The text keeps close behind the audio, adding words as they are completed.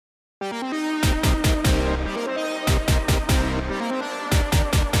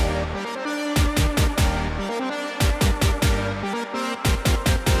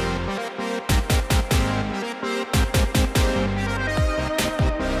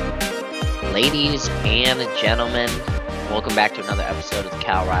Ladies and gentlemen, welcome back to another episode of the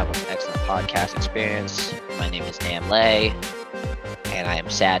Cal Rivals Excellent Podcast Experience. My name is Dan Lay, and I am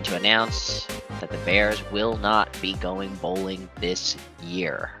sad to announce that the Bears will not be going bowling this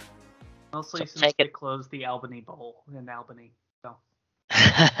year. Mostly since they closed the Albany Bowl in Albany. So.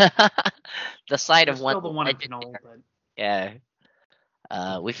 The site There's of one. Still the one in Knoll, but yeah.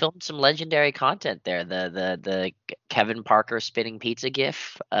 We filmed some legendary content there. The Kevin Parker spinning pizza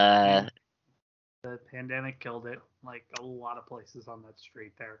gif. The pandemic killed it, like a lot of places on that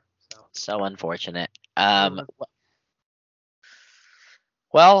street there. So unfortunate. We I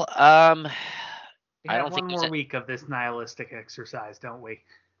don't one think more week of this nihilistic exercise, don't we?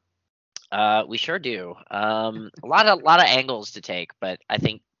 We sure do. A lot of angles to take, but I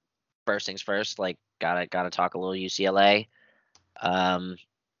think first things first, like gotta talk a little UCLA. I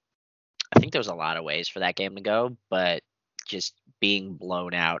think there was a lot of ways for that game to go, but just being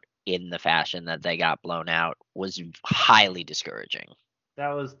blown out in the fashion that they got blown out was highly discouraging. That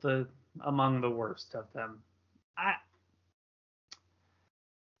was among the worst of them.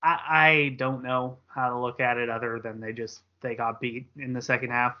 I don't know how to look at it other than they got beat in the second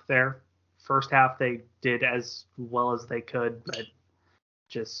half there. First half they did as well as they could, but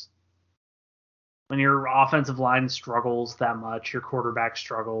just when your offensive line struggles that much, your quarterback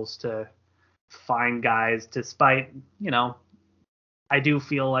struggles to find guys, despite, I do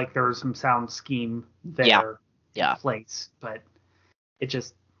feel like there was some sound scheme there in place, but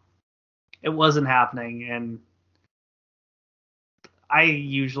it wasn't happening. And I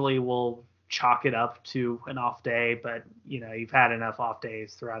usually will chalk it up to an off day, but you've had enough off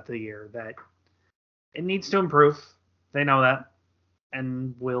days throughout the year that it needs to improve. They know that,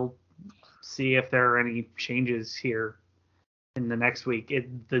 and we'll see if there are any changes here in the next week.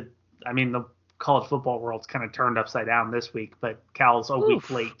 The college football world's kind of turned upside down this week, but Cal's a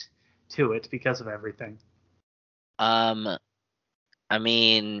week late to it because of everything.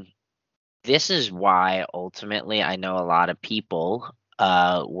 This is why ultimately I know a lot of people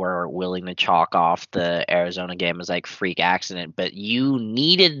were willing to chalk off the Arizona game as like freak accident, but you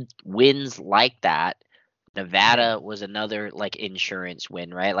needed wins like that. Nevada was another like insurance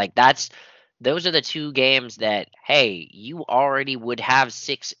win, right? Like those are the two games that, hey, you already would have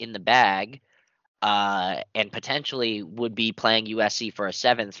 6 in the bag, and potentially would be playing USC for a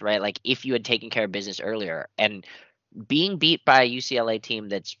 7th, right? Like if you had taken care of business earlier, and being beat by a UCLA team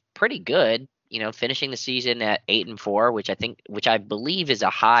that's pretty good, finishing the season at 8-4, which I believe is a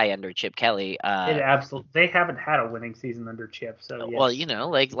high under Chip Kelly. They haven't had a winning season under Chip, so yes. Well,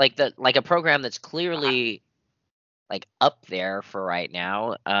 like a program that's clearly like up there for right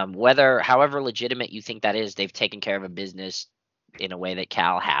now. However legitimate you think that is, they've taken care of a business in a way that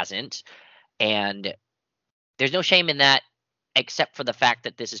Cal hasn't, and there's no shame in that, except for the fact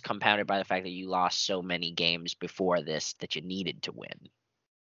that this is compounded by the fact that you lost so many games before this that you needed to win.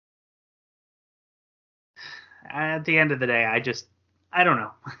 At the end of the day, I don't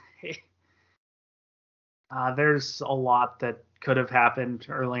know. There's a lot that could have happened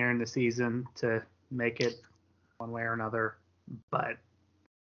earlier in the season to make it one way or another, but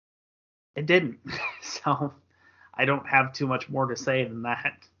it didn't. So I don't have too much more to say than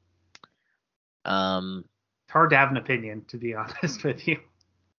that. It's hard to have an opinion, to be honest with you.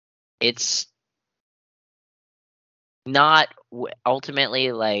 It's not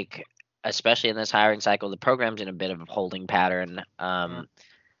ultimately, like, especially in this hiring cycle, the program's in a bit of a holding pattern.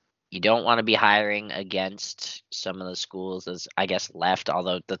 You don't want to be hiring against some of the schools as, I guess, left,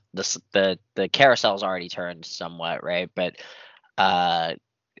 although the carousel's already turned somewhat, right? But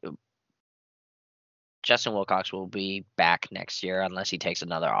Justin Wilcox will be back next year unless he takes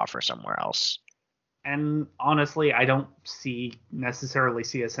another offer somewhere else. And honestly, I don't necessarily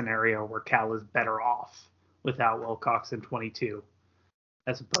see a scenario where Cal is better off without Wilcox in 22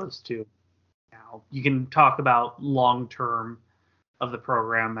 as opposed to now. You can talk about long term of the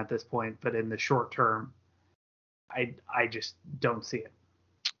program at this point, but in the short term, I just don't see it.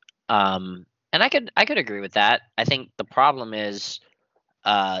 And I could agree with that. I think the problem is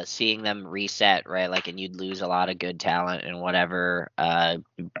seeing them reset, right? Like, and you'd lose a lot of good talent and whatever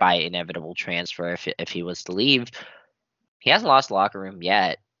by inevitable transfer if he was to leave. He hasn't lost the locker room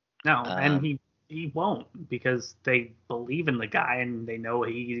yet. No, and he won't, because they believe in the guy and they know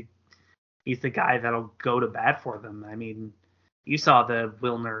he's the guy that'll go to bat for them. I mean, you saw the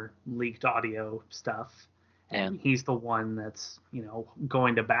Wilner leaked audio stuff, and he's the one that's,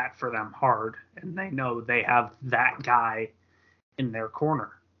 going to bat for them hard, and they know they have that guy in their corner.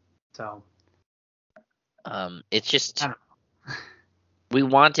 So it's just, I don't know. we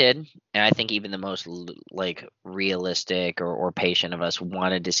wanted, and I think even the most like realistic or patient of us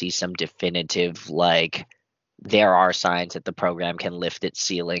wanted to see some definitive like there are signs that the program can lift its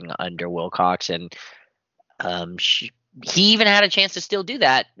ceiling under Wilcox, and um, sh he even had a chance to still do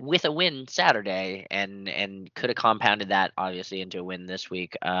that with a win Saturday, and could have compounded that obviously into a win this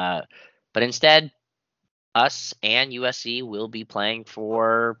week. But instead, us and USC will be playing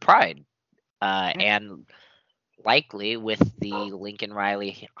for pride, Yeah. and likely with the Lincoln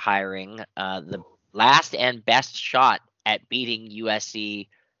Riley hiring, the last and best shot at beating USC.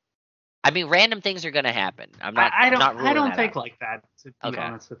 I mean, random things are going to happen. I'm not I ruling don't that out. think like that, to be Okay.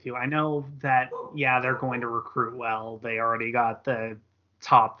 honest with you. I know that, yeah, they're going to recruit well. They already got the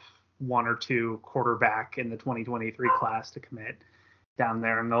top one or two quarterback in the 2023 class to commit down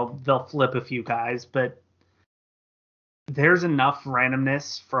there, and they'll flip a few guys, but there's enough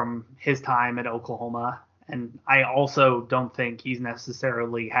randomness from his time at Oklahoma, and I also don't think he's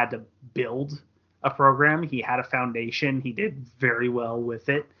necessarily had to build a program. He had a foundation. He did very well with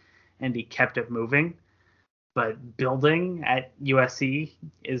it, and he kept it moving. But building at USC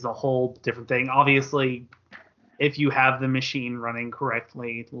is a whole different thing. Obviously, if you have the machine running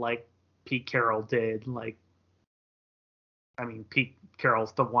correctly, like Pete Carroll did, Pete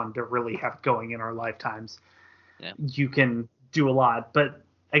Carroll's the one to really have going in our lifetimes. Yeah. You can do a lot, but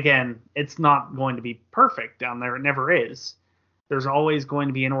again, it's not going to be perfect down there. It never is. There's always going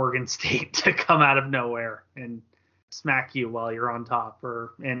to be an Oregon State to come out of nowhere and smack you while you're on top,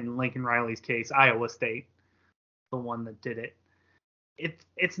 or in Lincoln Riley's case, Iowa State, the one that did it.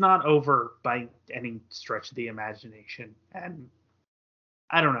 It's not over by any stretch of the imagination, and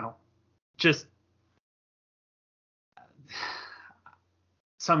I don't know, just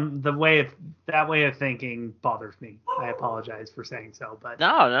the way of that way of thinking bothers me. I apologize for saying so, but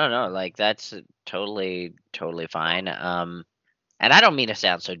No, no, no. Like that's totally, totally fine. And I don't mean to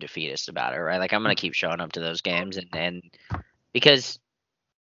sound so defeatist about it, right? Like I'm gonna keep showing up to those games, and because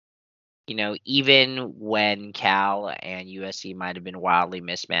even when Cal and USC might have been wildly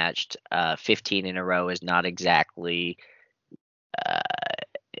mismatched, 15 in a row is not exactly uh,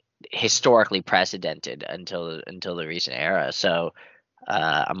 historically precedented until the recent era. So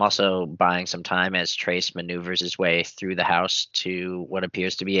I'm also buying some time as Trace maneuvers his way through the house to what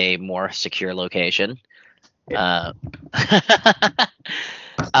appears to be a more secure location. Uh,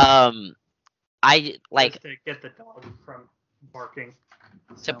 um, I like just to get the dog from barking.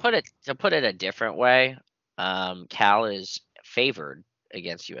 to So, put it a different way. Cal is favored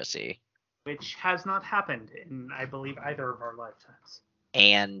against USC, which has not happened in, I believe, either of our lifetimes.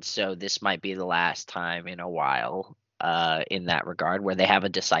 and so this might be the last time in a while, in that regard, where they have a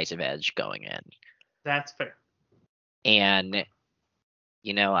decisive edge going in. That's fair. And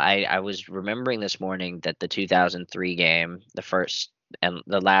I was remembering this morning that the 2003 game, the first and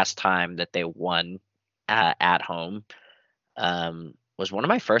the last time that they won at home, was one of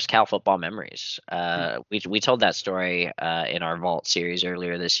my first Cal football memories. We told that story in our Vault series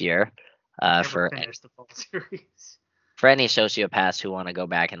earlier this year. Never For finished the full series. for any sociopaths who want to go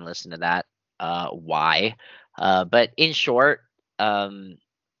back and listen to that, why? But in short, um,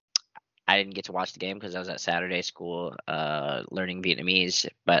 I didn't get to watch the game because I was at Saturday school learning Vietnamese,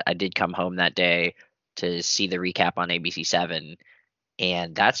 but I did come home that day to see the recap on ABC 7,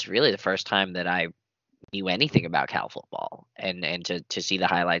 and that's really the first time that I knew anything about Cal football, and to see the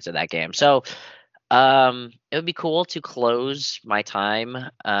highlights of that game. So it would be cool to close my time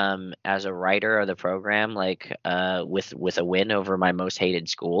as a writer of the program like with a win over my most hated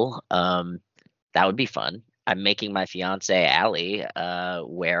school. That would be fun. I'm making my fiance Allie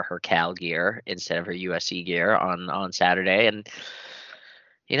wear her Cal gear instead of her USC gear on Saturday, and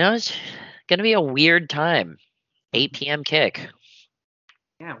it's gonna be a weird time. 8 p.m. kick.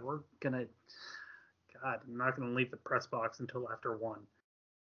 Yeah, we're gonna. God, I'm not gonna leave the press box until after 1,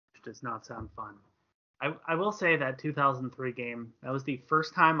 which does not sound fun. I will say that 2003 game, that was the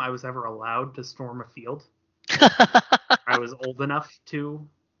first time I was ever allowed to storm a field. I was old enough to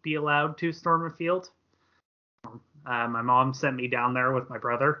be allowed to storm a field. My mom sent me down there with my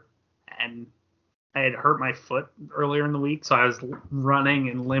brother, and I had hurt my foot earlier in the week, so I was running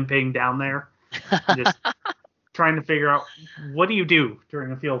and limping down there, just trying to figure out, what do you do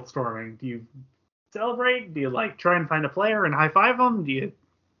during a field storming? Do you celebrate? Do you try and find a player and high five them?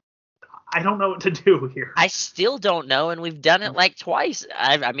 I don't know what to do here. I still don't know, and we've done it like twice.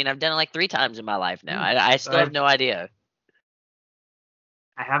 I mean, I've done it like 3 times in my life now. I still have no idea.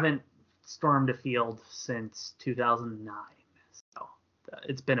 I haven't stormed a field since 2009, so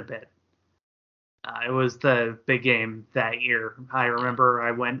it's been a bit. It was the big game that year. I remember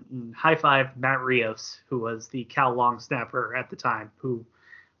I went and high-fived Matt Rios, who was the Cal long snapper at the time, who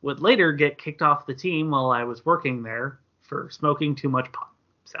would later get kicked off the team while I was working there for smoking too much pot.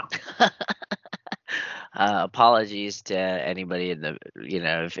 So Apologies to anybody in the,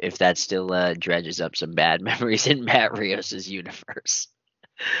 if that still dredges up some bad memories in Matt Rios's universe.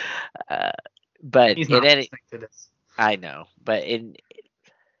 Uh, but he's in not any, listening to this. I know, but in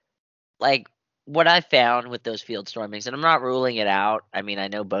like what I found with those field stormings, and I'm not ruling it out. I mean, I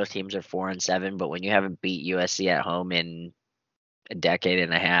know both teams are 4-7, but when you haven't beat USC at home in a decade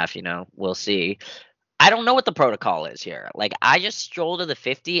and a half, we'll see. I don't know what the protocol is here. Like, I just stroll to the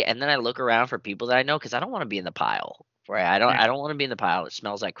 50 and then I look around for people that I know because I don't want to be in the pile. Right? I don't want to be in the pile. It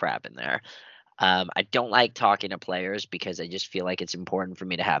smells like crap in there. I don't like talking to players because I just feel like it's important for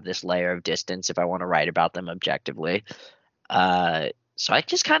me to have this layer of distance if I want to write about them objectively. So I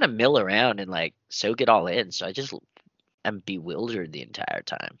just kind of mill around and like soak it all in. So I just am bewildered the entire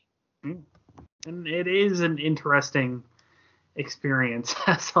time. And it is an interesting experience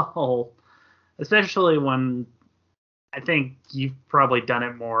as a whole, especially when I think you've probably done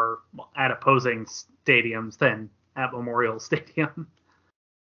it more at opposing stadiums than at Memorial Stadium.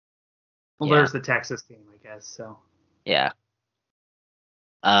 Well, Yeah. there's the Texas game, I guess. So Yeah.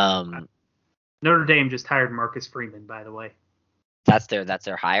 Notre Dame just hired Marcus Freeman, by the way. That's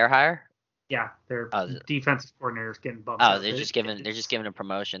their hire. Yeah, their defensive coordinator's getting bumped. Oh, they're just giving a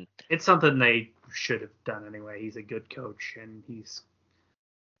promotion. It's something they should have done anyway. He's a good coach, and he's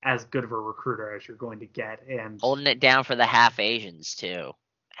as good of a recruiter as you're going to get. And holding it down for the half Asians too,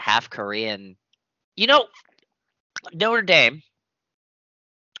 half Korean. Notre Dame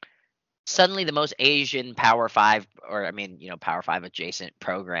suddenly the most Asian Power 5, or Power 5 adjacent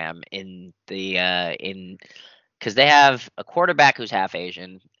program in the because they have a quarterback who's half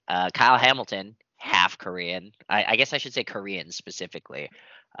Asian, Kyle Hamilton half Korean. I guess I should say Korean specifically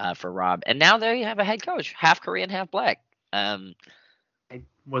for Rob, and now there you have a head coach half Korean, half black. I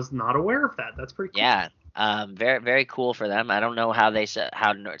was not aware of that. That's pretty cool. Yeah. Very very cool for them. I don't know how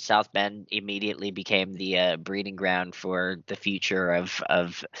South Bend immediately became the breeding ground for the future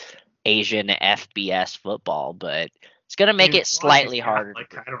of Asian FBS football, but it's gonna make it slightly harder.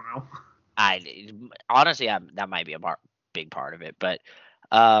 Like, I don't know. Honestly, that might be a big part of it, but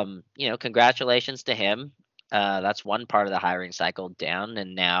congratulations to him. That's one part of the hiring cycle down,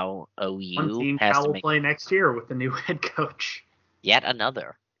 and now OU one team has to make play next year with the new head coach. Yet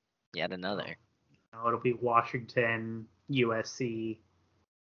another. It'll be Washington, USC,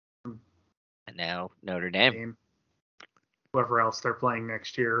 and now Notre Dame. Whoever else they're playing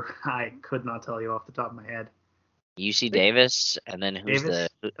next year, I could not tell you off the top of my head. UC Davis, and then who's Davis?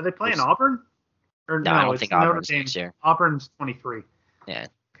 Are they playing Auburn? Or no, I don't think Auburn's next year. Auburn's 23. Yeah.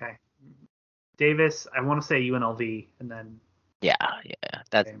 Okay. Davis, I want to say UNLV, and then. Yeah.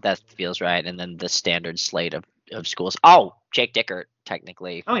 That feels right, and then the standard slate of schools. Oh, Jake Dickert,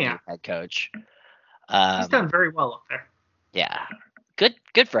 technically. Oh yeah. Head coach. He's done very well up there. Yeah.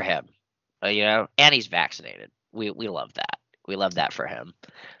 Good for him. And he's vaccinated. We love that. We love that for him.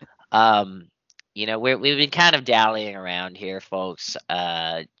 We've been kind of dallying around here, folks.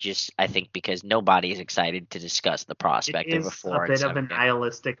 Just I think because nobody's excited to discuss the prospect of a 4-7 a bit of a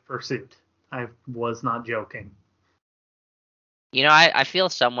nihilistic pursuit. I was not joking. I feel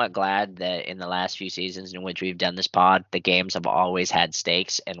somewhat glad that in the last few seasons in which we've done this pod, the games have always had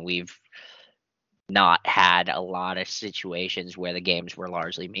stakes, and we've not had a lot of situations where the games were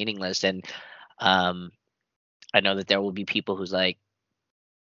largely meaningless. And I know that there will be people who's like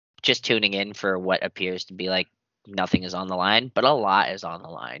just tuning in for what appears to be like nothing is on the line, but a lot is on the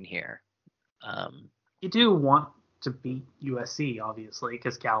line here. You do want to beat USC, obviously,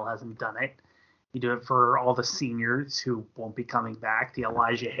 because Cal hasn't done it. You do it for all the seniors who won't be coming back, the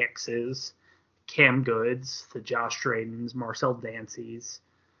Elijah Hickses, Cam Goods, the Josh Draydens, Marcel Dancy's.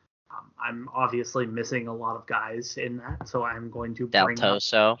 I'm obviously missing a lot I in that, so I'm going to bring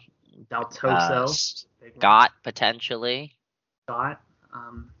Daltoso. Scott, potentially. Scott.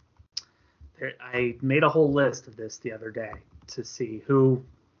 I made a whole list of this the other day to see who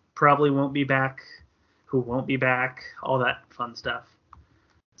probably won't be back, who won't be back, all that fun stuff.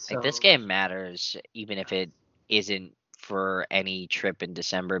 So, this game matters, even if it isn't for any trip in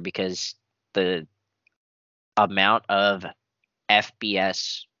December, because the amount of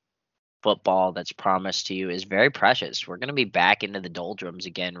FBS football that's promised to you is very precious. We're going to be back into the doldrums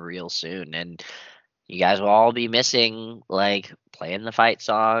again real soon, and you guys will all be missing like playing the fight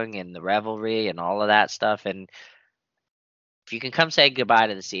song and the revelry and all of that stuff. And if you can come say goodbye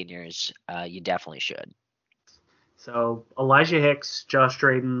to the seniors, you definitely should. So Elijah Hicks, Josh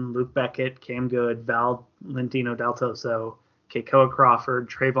Drayden, Luke Beckett, Cam Good, Valentino Daltoso, Keikoa Crawford,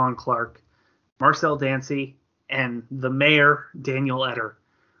 Trayvon Clark, Marcel Dancy, and the mayor, Daniel Etter,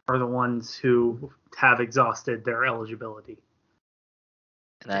 are the ones who have exhausted their eligibility.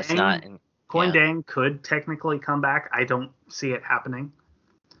 And that's not. Coin Dang could technically come back. I don't see it happening.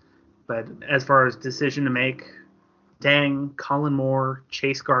 But as far as decision to make, Dang, Colin Moore,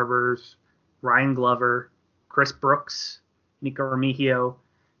 Chase Garbers, Ryan Glover, Chris Brooks, Nico Remigio,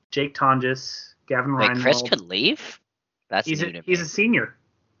 Jake Tonjes, Gavin Reinwald. Chris could leave? That's new to me. He's a senior.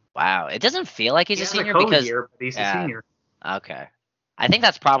 Wow. It doesn't feel like he's a senior because year, but he's a senior. Okay. I think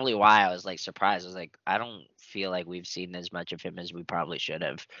that's probably why I was like surprised. I was like, I don't feel like we've seen as much of him as we probably should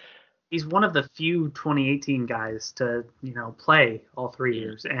have. He's one of the few 2018 guys to, play all 3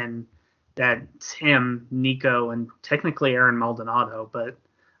 years, and that's him, Nico, and technically Aaron Maldonado, but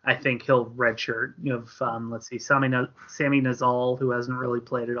I think he'll redshirt. You have, let's see, Sammy Nazal, who hasn't really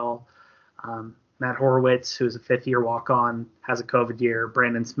played at all. Matt Horowitz, who's a fifth-year walk-on, has a COVID year.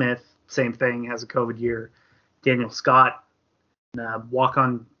 Brandon Smith, same thing, has a COVID year. Daniel Scott,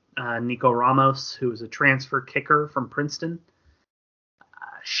 walk-on Nico Ramos, who is a transfer kicker from Princeton.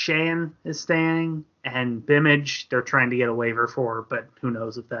 Shan is staying, and Bimage, they're trying to get a waiver for, but who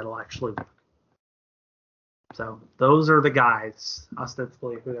knows if that'll actually work. So those are the guys,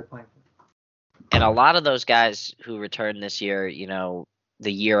 ostensibly, who they're playing for. And a lot of those guys who returned this year,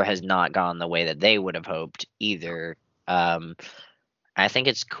 the year has not gone the way that they would have hoped either. I think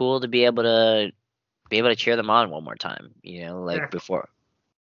it's cool to be able to cheer them on one more time. Before,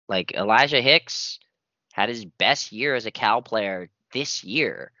 like Elijah Hicks had his best year as a Cal player this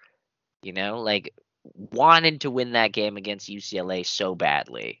year. Wanted to win that game against UCLA so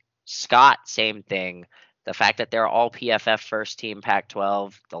badly. Scott, same thing. The fact that they're all PFF first team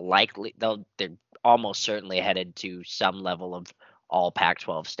Pac-12, they're almost certainly headed to some level of all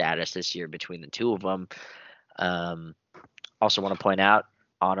Pac-12 status this year between the two of them. Also want to point out,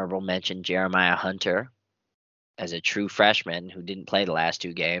 honorable mention Jeremiah Hunter as a true freshman who didn't play the last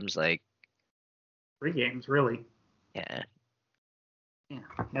 2 games. 3 games, really. Yeah. Yeah,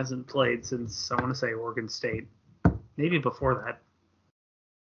 hasn't played since, I want to say, Oregon State. Maybe before that.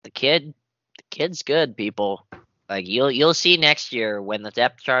 The kid's good, people. You'll see next year when the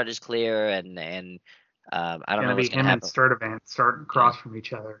depth chart is clear, and I don't know what's going to happen. Him and Sturdivant starting across from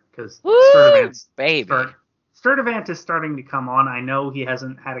each other, because Sturdivant is starting to come on. I know he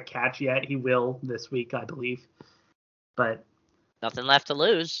hasn't had a catch yet. He will this week, I believe. But nothing left to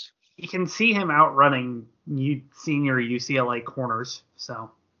lose. You can see him outrunning senior UCLA corners.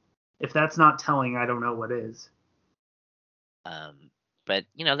 So if that's not telling, I don't know what is. But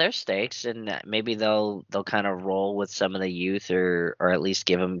there's stakes, and maybe they'll kind of roll with some of the youth, or at least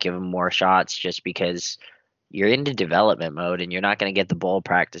give them more shots, just because you're into development mode and you're not going to get the bowl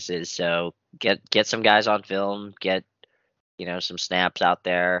practices. So get some guys on film, get some snaps out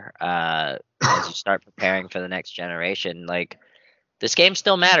there as you start preparing for the next generation. This game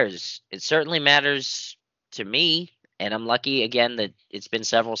still matters. It certainly matters to me, and I'm lucky again that it's been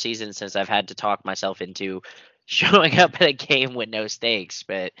several seasons since I've had to talk myself into showing up at a game with no stakes.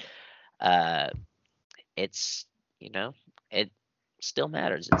 But it's it still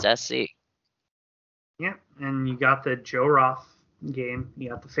matters. It's SC. Yeah, and you got the Joe Roth game. You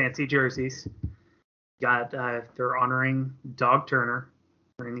got the fancy jerseys. They're honoring Dog Turner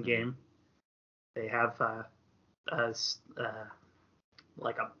during the game. They have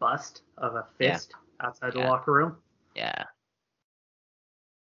like a bust of a fist outside the locker room. Yeah.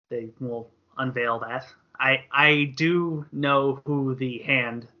 They will unveil that. I do know who the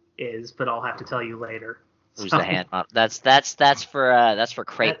hand is, but I'll have to tell you later. Who's the hand? That's for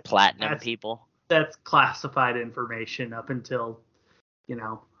Crate Platinum people. That's classified information up until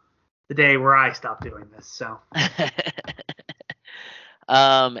the day where I stopped doing this. So.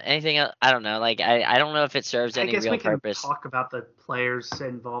 Anything else? I don't know. I don't know if it serves any real purpose. I guess we can talk about the players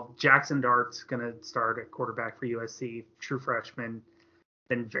involved. Jackson Dart's going to start at quarterback for USC. True freshman.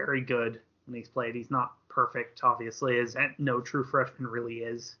 Been very good when he's played. He's not perfect, obviously, as no true freshman really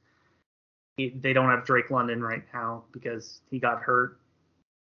is. They don't have Drake London right now because he got hurt.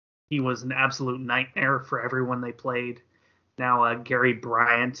 He was an absolute nightmare for everyone they played. Now Gary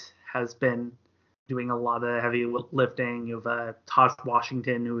Bryant has been doing a lot of heavy lifting. You have Taj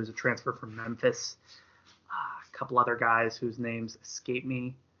Washington, who is a transfer from Memphis. A couple other guys whose names escape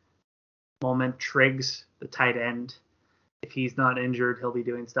me. Moment Triggs, the tight end. If he's not injured, he'll be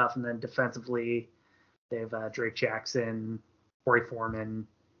doing stuff. And then defensively, they have Drake Jackson, Corey Foreman,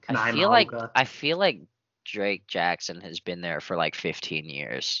 Kanai Mahoga. I feel like Drake Jackson has been there for 15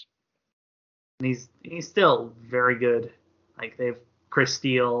 years. And he's still very good. Like they have Chris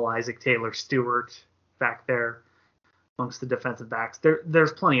Steele, Isaac Taylor Stewart back there amongst the defensive backs.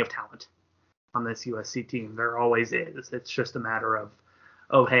 There's plenty of talent on this USC team. There always is. It's just a matter of,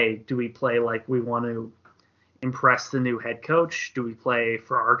 oh hey, do we play like we want to impress the new head coach? Do we play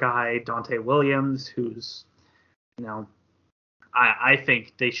for our guy Dante Williams, who's, I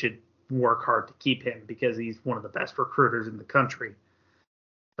think they should work hard to keep him because he's one of the best recruiters in the country.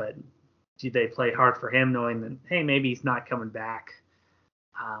 But do they play hard for him knowing that, hey, maybe he's not coming back?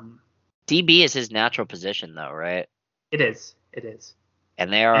 DB is his natural position, though, right? It is.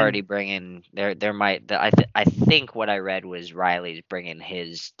 And they're already bringing I think what I read was Riley's bringing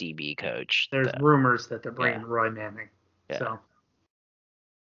his DB coach. There's rumors that they're bringing Roy Manning. Yeah. So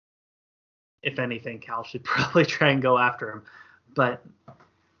if anything, Cal should probably try and go after him. But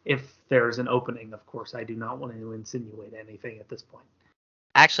if there's an opening, of course, I do not want to insinuate anything at this point.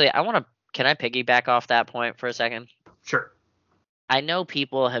 Actually, can I piggyback off that point for a second? Sure. I know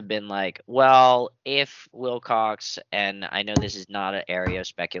people have been like, well, if Wilcox, and I know this is not an area of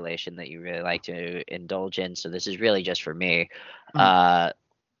speculation that you really like to indulge in, so this is really just for me. Mm-hmm.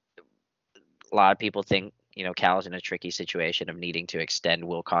 A lot of people think, Cal's in a tricky situation of needing to extend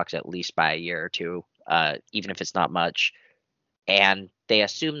Wilcox at least by a year or two, even if it's not much. And they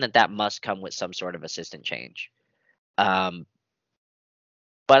assume that must come with some sort of assistant change.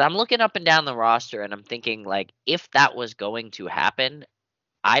 But I'm looking up and down the roster, and I'm thinking, like, if that was going to happen,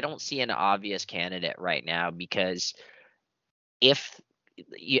 I don't see an obvious candidate right now because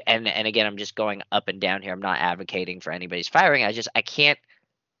and again, I'm just going up and down here. I'm not advocating for anybody's firing. I can't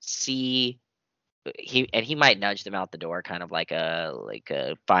see he might nudge them out the door, kind of like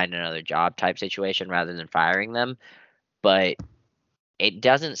a find another job type situation rather than firing them. But it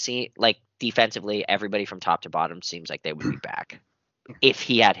doesn't seem like defensively, everybody from top to bottom seems like they would be back. If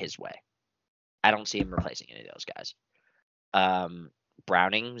he had his way, I don't see him replacing any of those guys.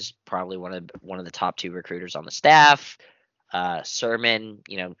 Browning's probably one of the top 2 recruiters on the staff. Sermon,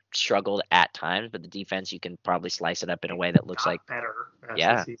 struggled at times, but the defense, you can probably slice it up in a way that looks like better.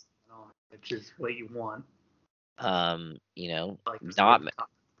 Yeah, which is what you want.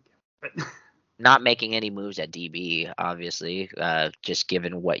 Not making any moves at DB, obviously. Just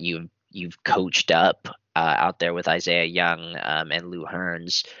given what you've coached up out there with Isaiah Young and Lou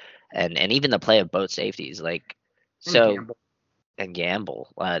Hearns, and even the play of both safeties, and Gamble.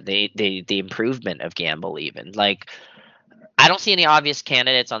 The improvement of Gamble, even I don't see any obvious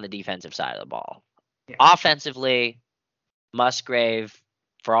candidates on the defensive side of the ball. Yeah. Offensively, Musgrave,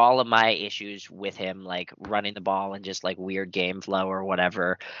 for all of my issues with him, running the ball and just weird game flow or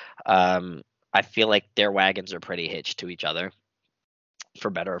whatever, I feel like their wagons are pretty hitched to each other, for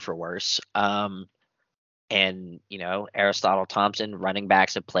better or for worse. And, Aristotle Thompson, running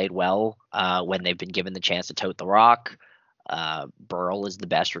backs have played well when they've been given the chance to tote the rock. Burrell is the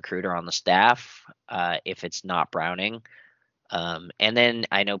best recruiter on the staff, if it's not Browning. And then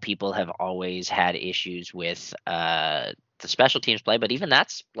I know people have always had issues with the special teams play, but even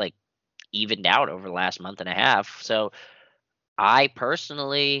that's evened out over the last month and a half. So I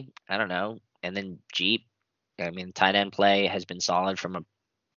personally, I don't know. And then Jeep, tight end play has been solid from a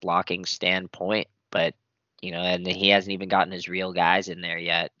blocking standpoint, but and he hasn't even gotten his real guys in there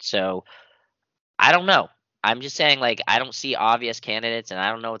yet. So I don't know. I'm just saying, I don't see obvious candidates, and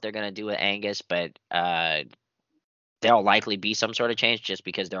I don't know what they're going to do with Angus, but there'll likely be some sort of change just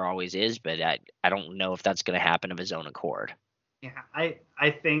because there always is, but I don't know if that's going to happen of his own accord. Yeah,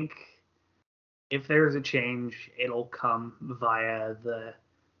 I think if there's a change, it'll come via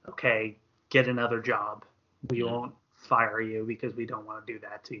get another job. We won't fire you because we don't want to do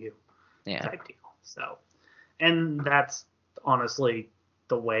that to you. Yeah. Type deal. So, and that's honestly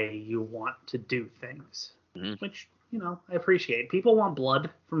the way you want to do things, which, I appreciate. People want blood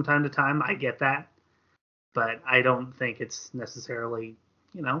from time to time. I get that. But I don't think it's necessarily,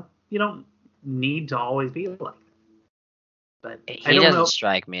 you don't need to always be like that. But he doesn't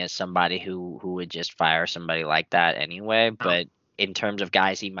strike me as somebody who would just fire somebody like that anyway. No. But in terms of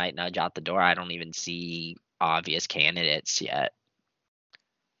guys he might nudge out the door, I don't even see obvious candidates yet.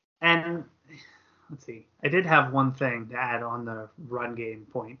 And let's see. I did have one thing to add on the run game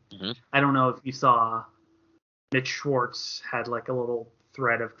point. Mm-hmm. I don't know if you saw Mitch Schwartz had a little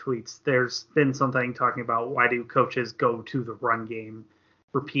thread of tweets. There's been something talking about why do coaches go to the run game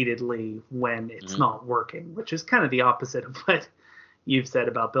repeatedly when it's not working, which is kind of the opposite of what you've said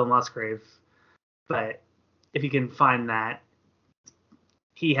about Bill Musgrave. But if you can find that,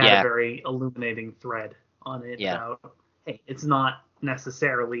 he had a very illuminating thread on it about, hey, it's not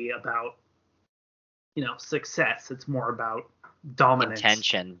necessarily about, success. It's more about dominance.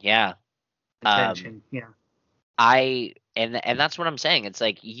 Intention, yeah. attention. Yeah. And that's what I'm saying. It's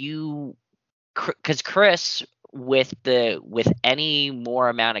like because Chris with any more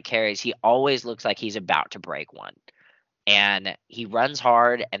amount of carries, he always looks like he's about to break one. And he runs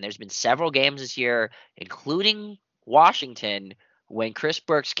hard, and there's been several games this year, including Washington, when Chris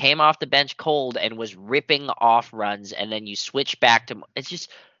Burks came off the bench cold and was ripping off runs, and then you switch back to it's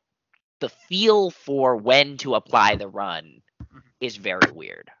just the feel for when to apply the run is very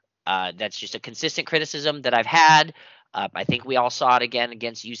weird. That's just a consistent criticism that I've had. I think we all saw it again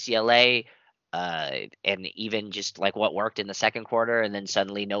against UCLA. And even just like what worked in the second quarter and then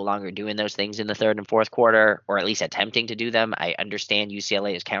suddenly no longer doing those things in the third and fourth quarter, or at least attempting to do them. I understand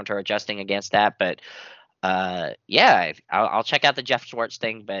UCLA is counter adjusting against that, but yeah, I'll check out the Jeff Schwartz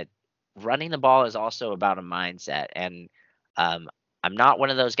thing, but running the ball is also about a mindset. And I'm not one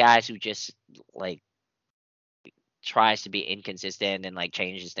of those guys who just like tries to be inconsistent and like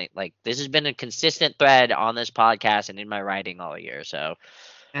changes things. Like this has been a consistent thread on this podcast and in my writing all year. So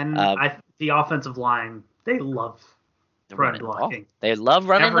And the offensive line, they love run blocking. They love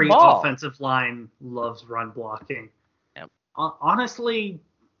running the ball. Every offensive line loves run blocking. Yep. Honestly,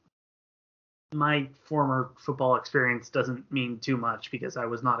 my former football experience doesn't mean too much because I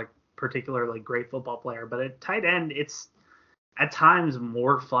was not a particularly great football player. But at tight end, it's at times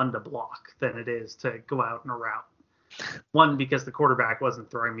more fun to block than it is to go out in a route. One, because the quarterback wasn't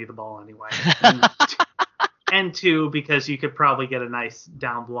throwing me the ball anyway. And two, because you could probably get a nice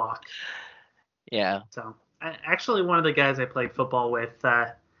down block. Yeah. So, actually, one of the guys I played football with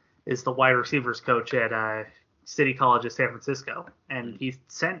is the wide receivers coach at City College of San Francisco. And he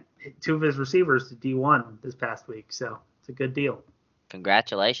sent two of his receivers to D1 this past week. So, it's a good deal.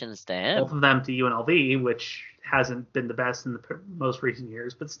 Congratulations to him. Both of them to UNLV, which hasn't been the best in the most recent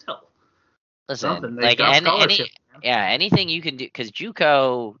years, but still. Listen, like anything you can do, because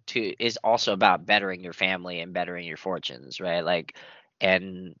JUCO is also about bettering your family and bettering your fortunes, right? Like,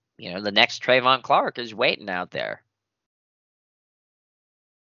 and the next Trayvon Clark is waiting out there.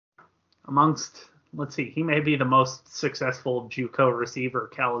 Let's see, he may be the most successful JUCO receiver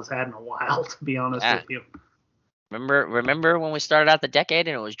Cal has had in a while, to be honest with you. Remember when we started out the decade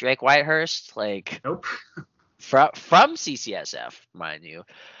and it was Drake Whitehurst, like nope, from CCSF, mind you.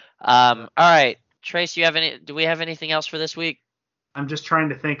 All right, Trace, do we have anything else for this week? I'm just trying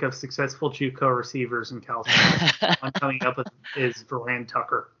to think of successful JUCO receivers in Cal State. One coming up with is Verran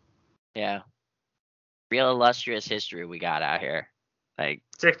Tucker. Yeah, real illustrious history we got out here. Like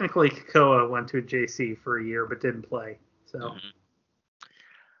technically, Kakoa went to a JC for a year but didn't play. So,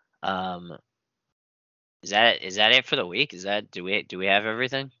 is that it for the week? Do we have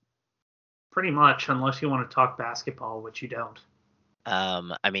everything? Pretty much, unless you want to talk basketball, which you don't.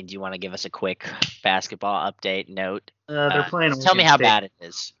 I mean, do you want to give us a quick basketball update note? They're playing. Tell me how bad it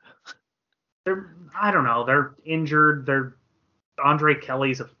is. I don't know. They're injured. Andre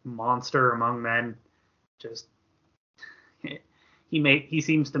Kelly's a monster among men. Just he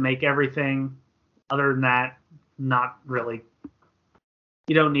seems to make everything. Other than that, not really.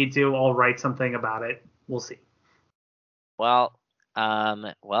 You don't need to. I'll write something about it. We'll see. Well,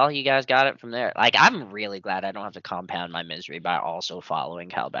 you guys got it from there. Like, I'm really glad I don't have to compound my misery by also following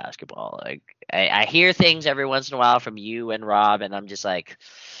Cal basketball. Like, I hear things every once in a while from you and Rob, and I'm just like,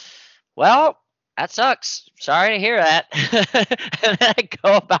 well, that sucks. Sorry to hear that. And then I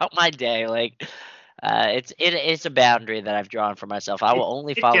go about my day. Like, it's a boundary that I've drawn for myself. I will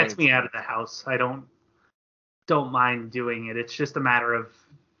only follow. It gets me out of the house. I don't mind doing it. It's just a matter of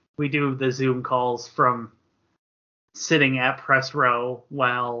we do the Zoom calls from sitting at press row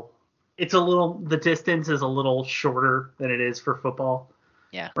while the distance is a little shorter than it is for football.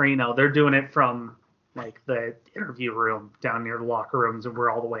 Yeah. Or, they're doing it from like the interview room down near the locker rooms and we're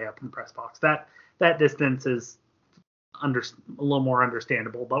all the way up in the press box. That distance is a little more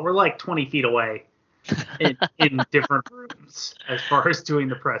understandable, but we're like 20 feet away in different rooms as far as doing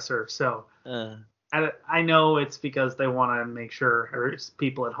the presser. So I know it's because they want to make sure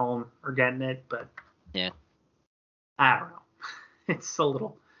people at home are getting it, but yeah. I don't know. It's a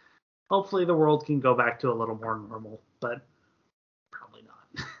little. Hopefully, the world can go back to a little more normal, but probably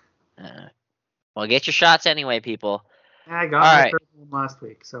not. Well, get your shots anyway, people. I got my third one last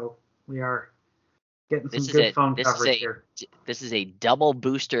week, so we are getting some good phone coverage here. This is a double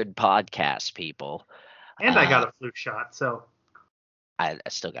boosted podcast, people. And I got a flu shot, so I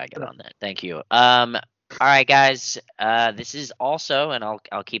still gotta get on that. Thank you. All right, guys. This is also, and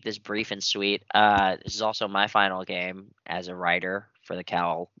I'll keep this brief and sweet. This is also my final game as a writer for the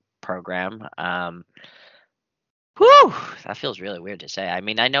Cal program. Whew, that feels really weird to say. I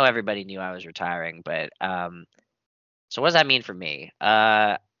mean, I know everybody knew I was retiring, but so what does that mean for me?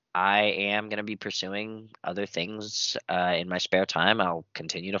 I am going to be pursuing other things in my spare time. I'll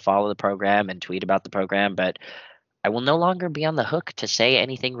continue to follow the program and tweet about the program, but I will no longer be on the hook to say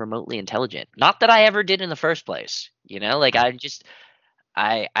anything remotely intelligent. Not that I ever did in the first place. Like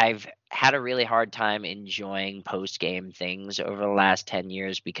I've had a really hard time enjoying post game things over the last 10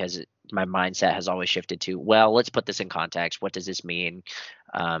 years because my mindset has always shifted to, well, let's put this in context. What does this mean?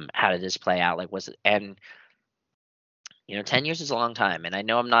 How did this play out? Like, 10 years is a long time. And I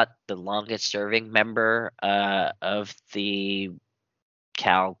know I'm not the longest serving member of the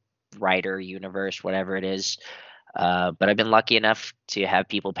Cal writer universe, whatever it is. But I've been lucky enough to have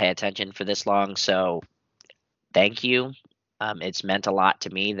people pay attention for this long. So thank you. It's meant a lot to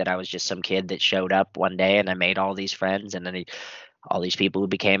me that I was just some kid that showed up one day and I made all these friends and then all these people who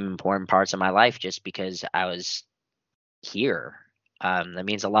became important parts of my life just because I was here. That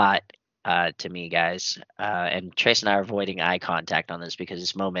means a lot to me, guys. And Trace and I are avoiding eye contact on this because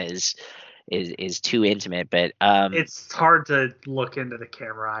this moment is too intimate. But it's hard to look into the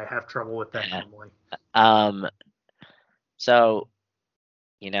camera. I have trouble with that normally. So,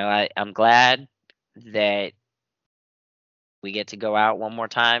 I'm glad that we get to go out one more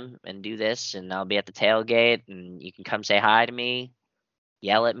time and do this, and I'll be at the tailgate, and you can come say hi to me,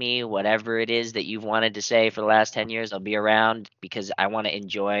 yell at me, whatever it is that you've wanted to say for the last 10 years. I'll be around because I want to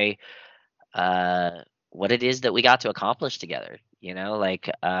enjoy what it is that we got to accomplish together.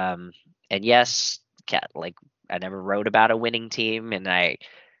 And yes, like I never wrote about a winning team, and I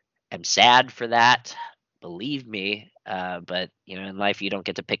am sad for that. Believe me, but in life you don't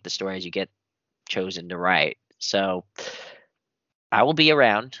get to pick the stories you get chosen to write. So I will be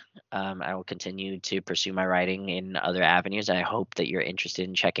around. I will continue to pursue my writing in other avenues. And I hope that you're interested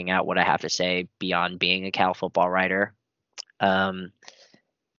in checking out what I have to say beyond being a Cal football writer. But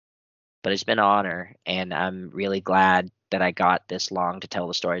it's been an honor, and I'm really glad that I got this long to tell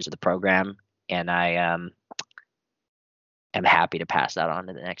the stories of the program. And I am happy to pass that on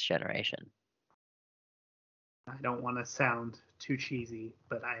to the next generation. I don't want to sound too cheesy,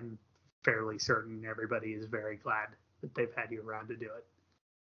 but I'm fairly certain everybody is very glad that they've had you around to do it.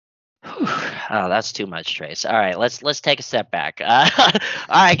 Oh, that's too much, Trace. All right, let's take a step back. All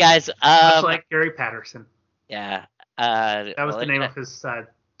right, guys. Much like Gary Patterson. Yeah. That was the name of his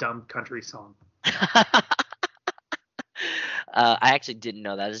dumb country song. I actually didn't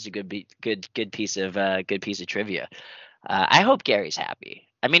know that. This is a good piece of trivia. I hope Gary's happy.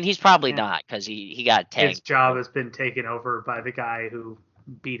 I mean, he's probably not because he got tanked. His job has been taken over by the guy who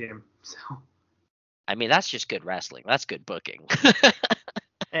beat him. So. I mean, that's just good wrestling. That's good booking.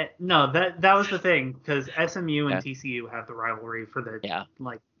 No, that was the thing because SMU and TCU have the rivalry for the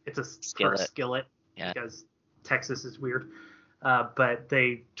it's a skillet because Texas is weird. But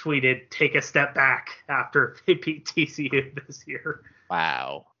they tweeted, "Take a step back" after they beat TCU this year.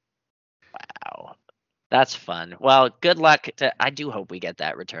 Wow, that's fun. Well, good luck. I do hope we get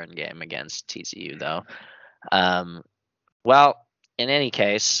that return game against TCU though. Well, in any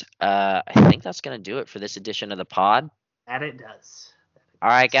case, I think that's gonna do it for this edition of the pod. That it does. All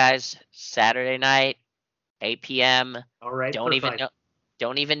right, guys. Saturday night, 8 p.m. All right. Don't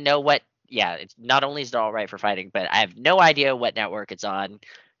even know what. Yeah, it's not only is it all right for fighting, but I have no idea what network it's on.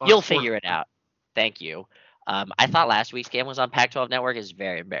 You'll figure it out. Thank you. I thought last week's game was on Pac-12 Network. It's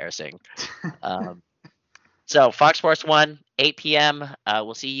very embarrassing. So Fox Sports 1, 8 p.m.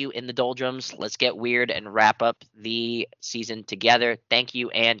 We'll see you in the doldrums. Let's get weird and wrap up the season together. Thank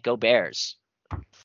you, and go Bears.